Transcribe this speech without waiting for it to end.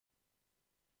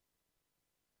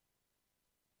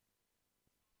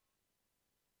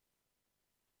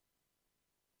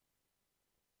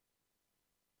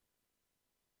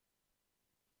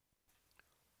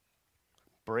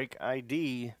break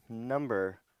ID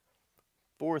number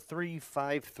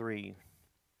 4353.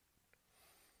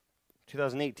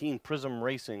 2018 Prizm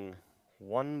Racing.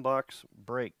 1-box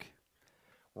break.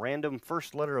 Random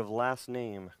first letter of last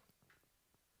name.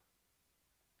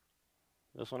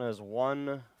 This one has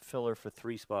 1 filler for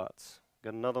 3 spots.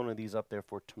 Got another one of these up there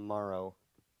for tomorrow.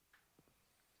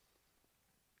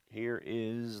 Here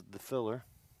is the filler.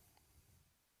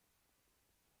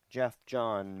 Jeff,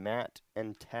 John, Matt,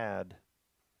 and Tad.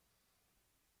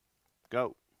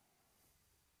 Go.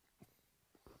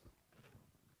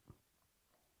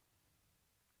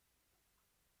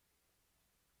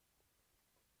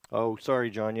 Oh, sorry,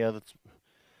 John. Yeah, that's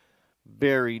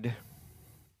buried.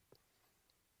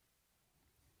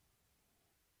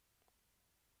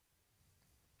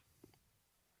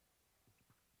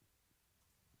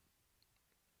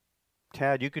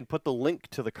 Tad, you can put the link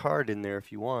to the card in there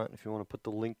if you want to put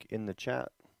the link in the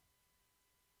chat.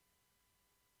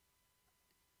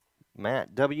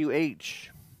 Matt, WH.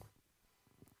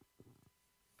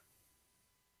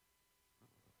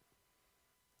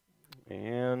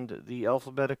 And the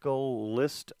alphabetical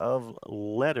list of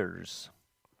letters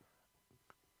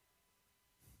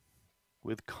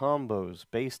with combos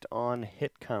based on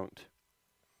hit count.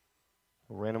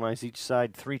 We'll randomize each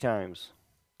side 3 times.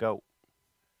 Go.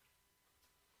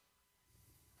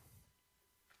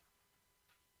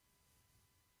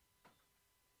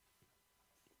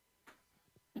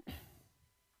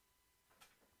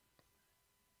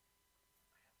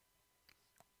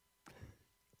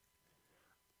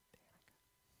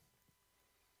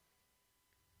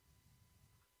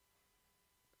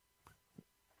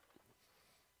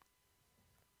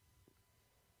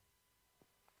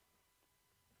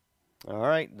 All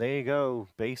right, there you go.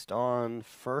 Based on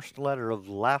first letter of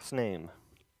last name.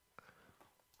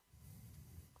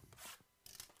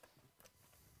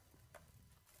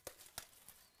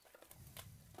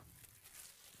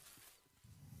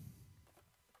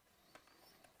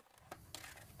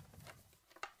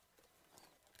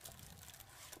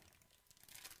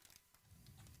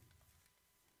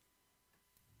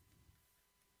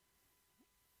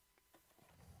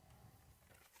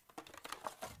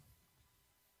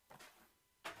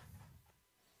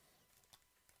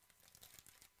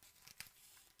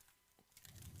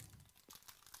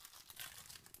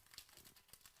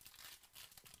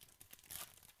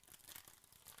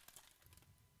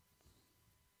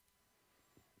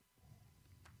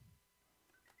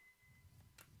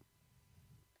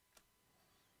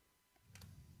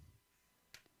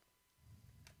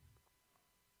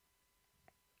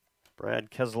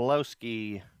 Brad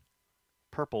Keselowski,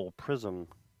 purple Prizm.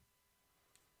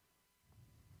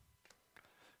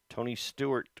 Tony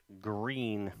Stewart,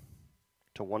 green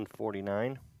to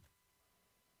 149.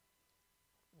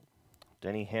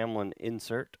 Denny Hamlin,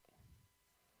 insert.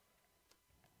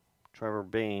 Trevor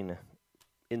Bayne,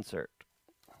 insert.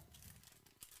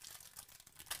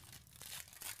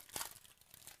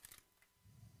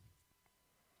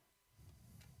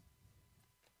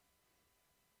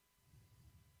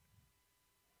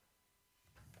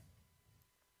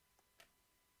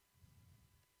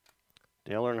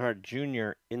 Dale Earnhardt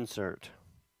Jr., insert.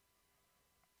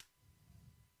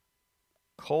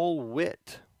 Cole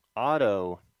Witt,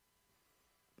 auto.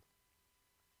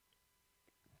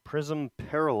 Prizm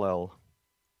parallel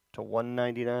to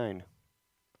 199.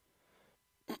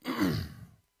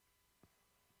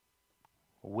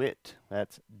 Witt,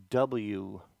 that's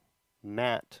W.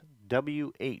 Matt,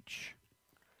 W-H.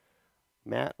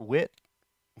 Matt Witt.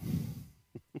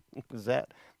 Was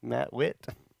that Matt Witt?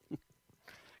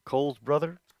 Cole's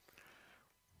brother?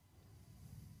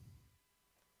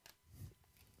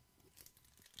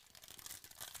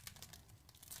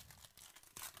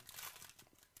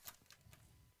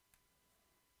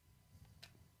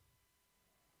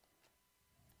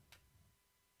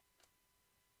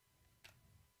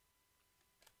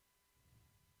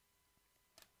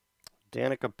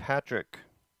 Danica Patrick,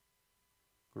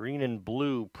 green and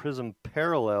blue, Prizm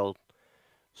parallel,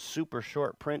 super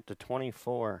short print to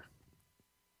 24.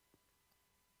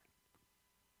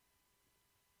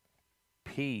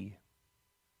 P.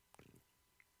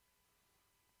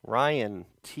 Ryan,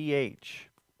 TH.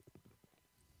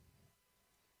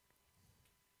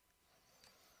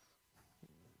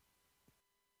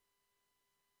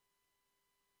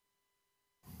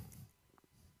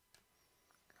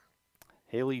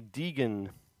 Haley Deegan.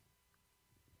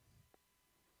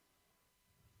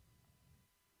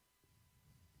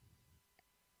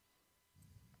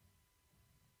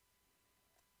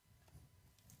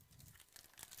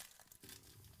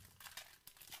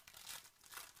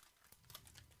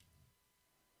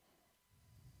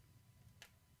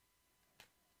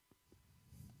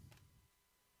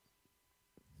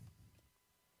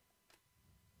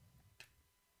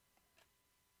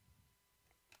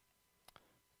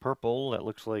 purple. That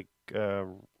looks like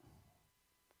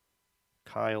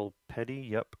Kyle Petty.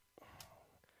 Yep.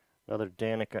 Another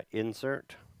Danica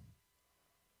insert.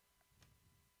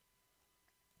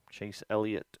 Chase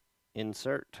Elliott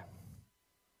insert.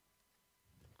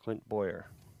 Clint Boyer.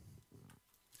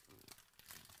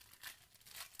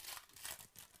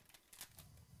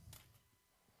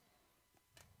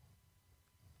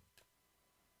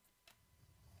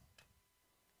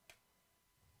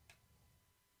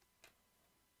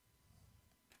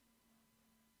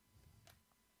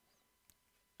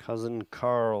 Cousin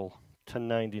Carl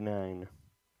 /99.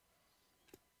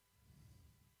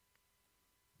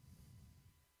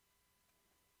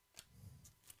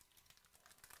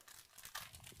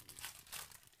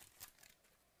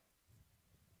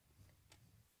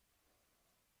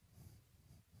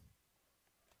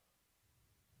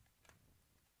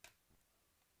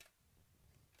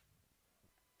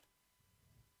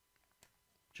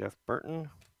 Jeff Burton,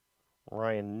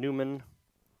 Ryan Newman,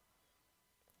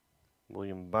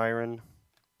 William Byron,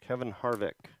 Kevin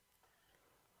Harvick.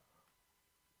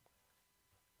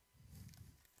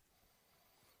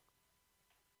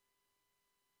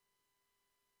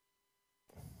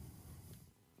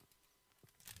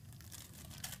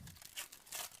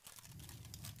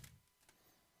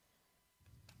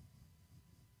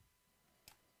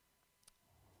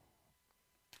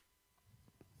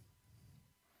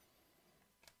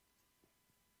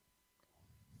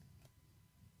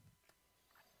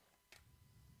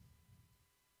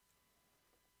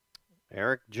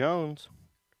 Eric Jones.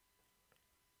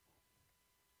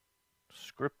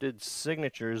 Scripted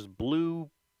signatures, blue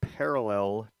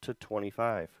parallel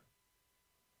 /25.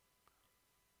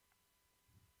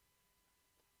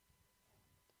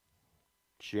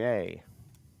 J.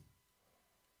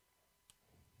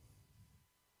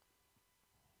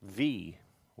 V.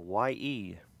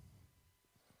 Y.E.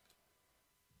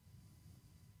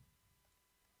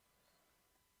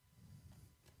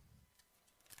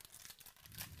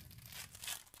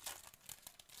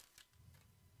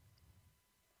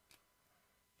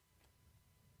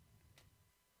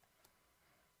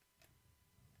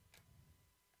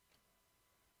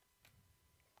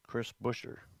 Chris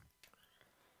Buescher.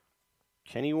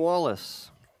 Kenny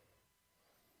Wallace.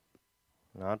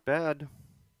 Not bad.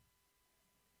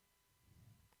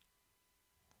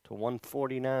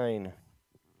 /149.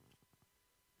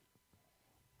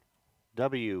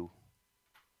 W.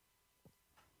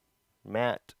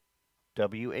 Matt.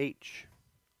 W.H.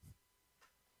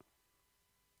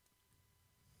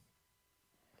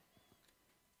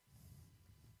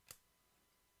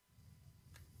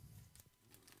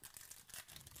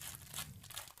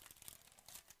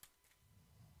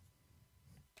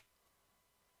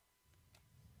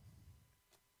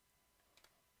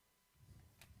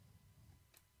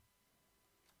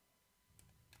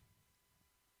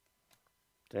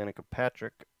 Danica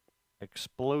Patrick.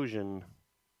 Explosion.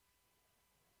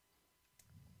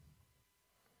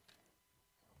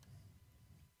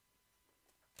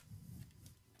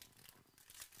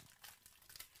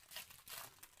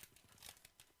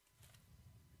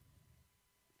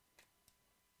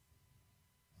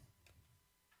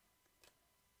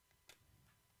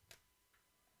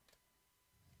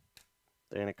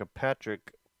 Danica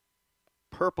Patrick.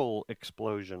 Purple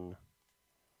explosion.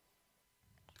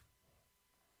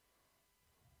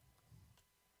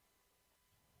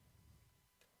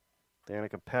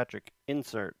 Danica Patrick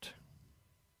insert.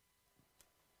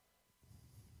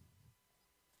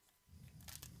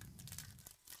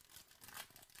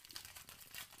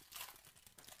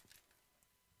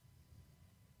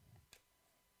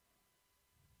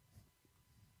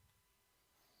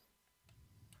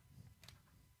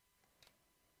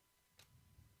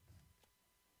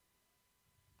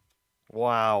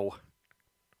 Wow.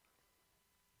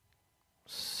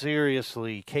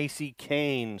 Seriously, Casey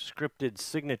Kane, scripted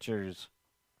signatures.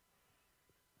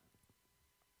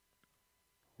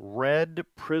 Red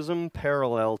Prizm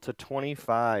parallel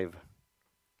 /25.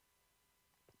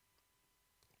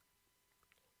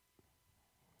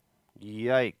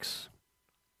 Yikes.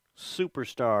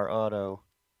 Superstar auto.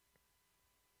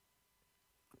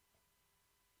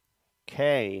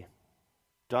 K.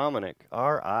 Dominic,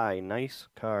 R.I. Nice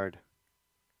card.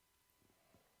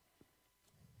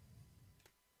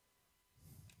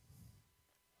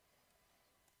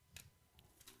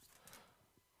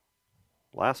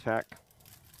 Last pack.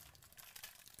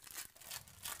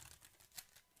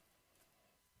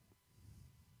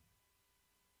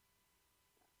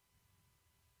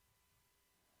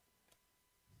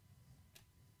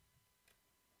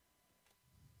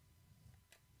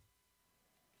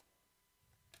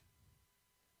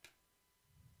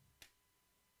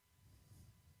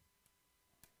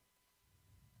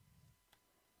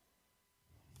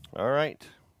 All right.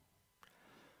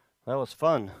 That was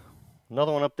fun.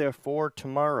 Another one up there for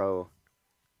tomorrow.